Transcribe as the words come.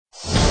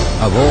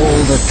Of all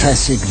the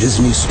classic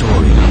Disney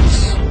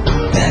stories,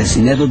 there has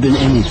never been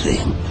anything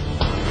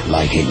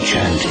like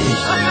Enchanted.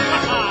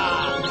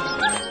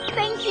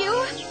 Thank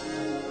you.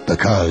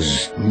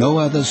 Because no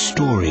other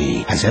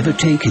story has ever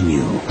taken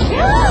you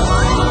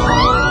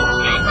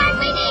Edward,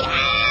 we need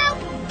help!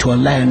 to a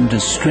land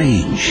as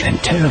strange and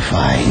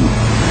terrifying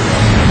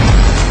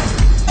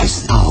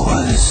as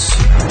ours.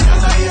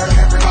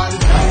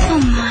 Oh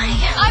my.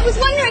 I was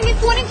wondering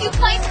if one of you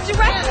might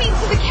direct me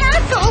to the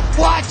castle.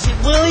 Watch it,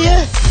 will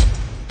ya?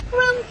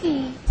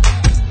 Grumpy.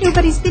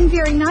 Nobody's been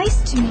very nice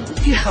to me.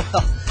 Yeah,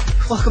 well,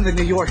 welcome to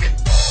New York.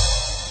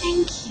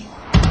 Thank you.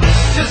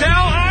 Giselle,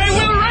 I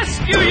will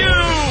rescue you!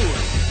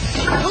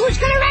 Who's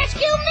gonna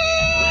rescue me?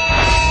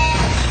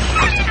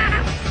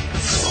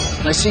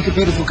 I seek a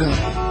beautiful girl.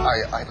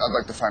 I'd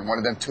like to find one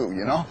of them too,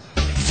 you know?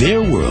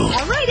 Their world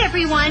All right,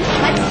 everyone.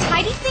 Let's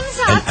tidy things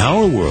and up.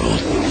 our world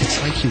It's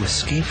like you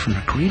escaped from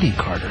a greeting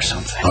card or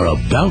something. are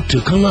about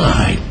to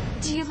collide,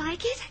 Do you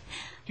like it?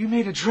 You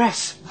made a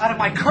dress out of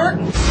my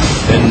curtains.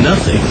 and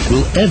nothing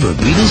will ever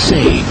be the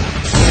same.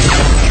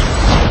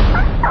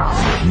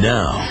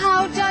 Now,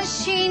 How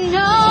does she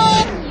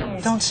know?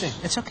 Don't sing.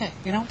 It's okay.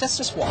 You know, let's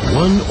just walk.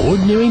 one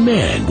ordinary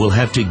man will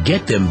have to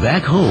get them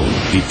back home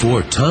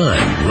before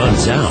time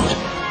runs out.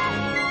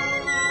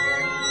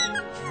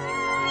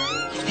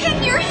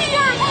 And you're here!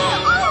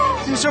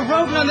 Oh! There's a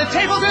rodent on the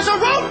table. There's a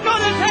rodent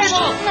on the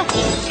table.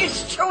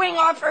 She's chewing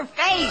off her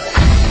face.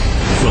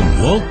 From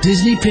Walt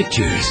Disney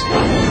Pictures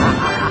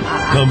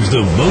comes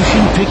the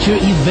motion picture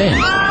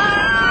event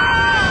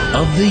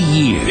of the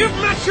year. You've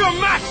met your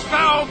match,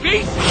 foul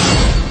beast!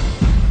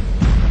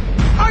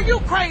 Are you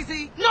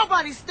crazy?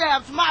 Nobody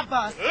stabs my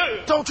bus.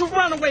 Don't you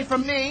run away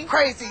from me,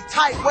 crazy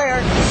tight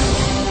wearing.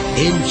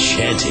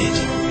 Enchanted.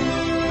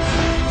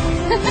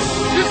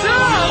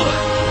 Giselle!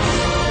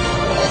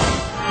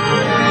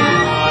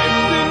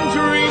 I've been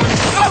dreaming.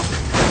 Oh!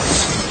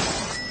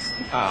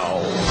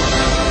 Ow.